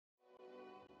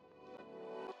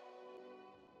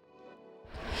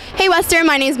Hey Western,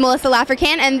 my name is Melissa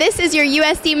Lafrican, and this is your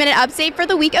USC Minute Update for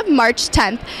the week of March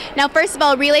 10th. Now, first of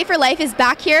all, Relay for Life is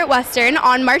back here at Western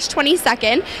on March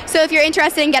 22nd, so if you're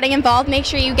interested in getting involved, make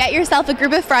sure you get yourself a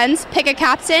group of friends, pick a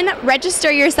captain,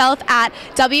 register yourself at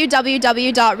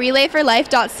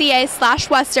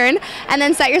www.relayforlife.ca/Western, and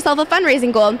then set yourself a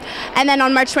fundraising goal. And then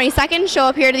on March 22nd, show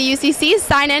up here to the UCC,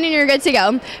 sign in, and you're good to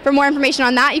go. For more information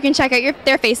on that, you can check out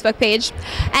their Facebook page.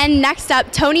 And next up,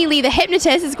 Lee the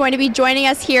Hypnotist is going to be joining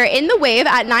us here in the Wave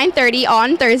at 9:30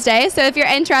 on Thursday. So if you're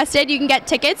interested, you can get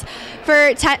tickets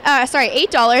for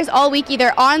 $8 all week,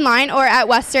 either online or at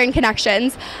Western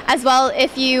Connections. As well,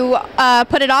 if you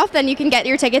put it off, then you can get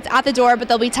your tickets at the door, but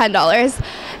they'll be $10.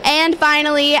 And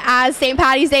finally, as St.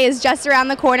 Paddy's Day is just around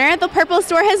the corner, the Purple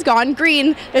Store has gone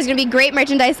green. There's going to be great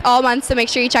merchandise all month, so make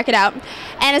sure you check it out.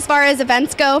 And as far as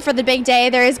events go for the big day,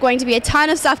 there is going to be a ton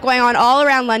of stuff going on all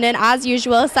around London as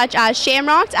usual, such as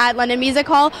Shamrocked at London Music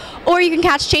Hall, or you can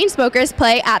catch Chainsmokers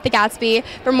play at the Gatsby.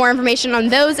 For more information on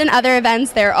those and other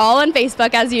events, they're all on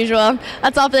Facebook as usual.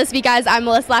 That's all for this week, guys. I'm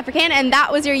Melissa Lafrican, and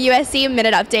that was your USC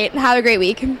Minute Update. Have a great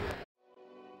week.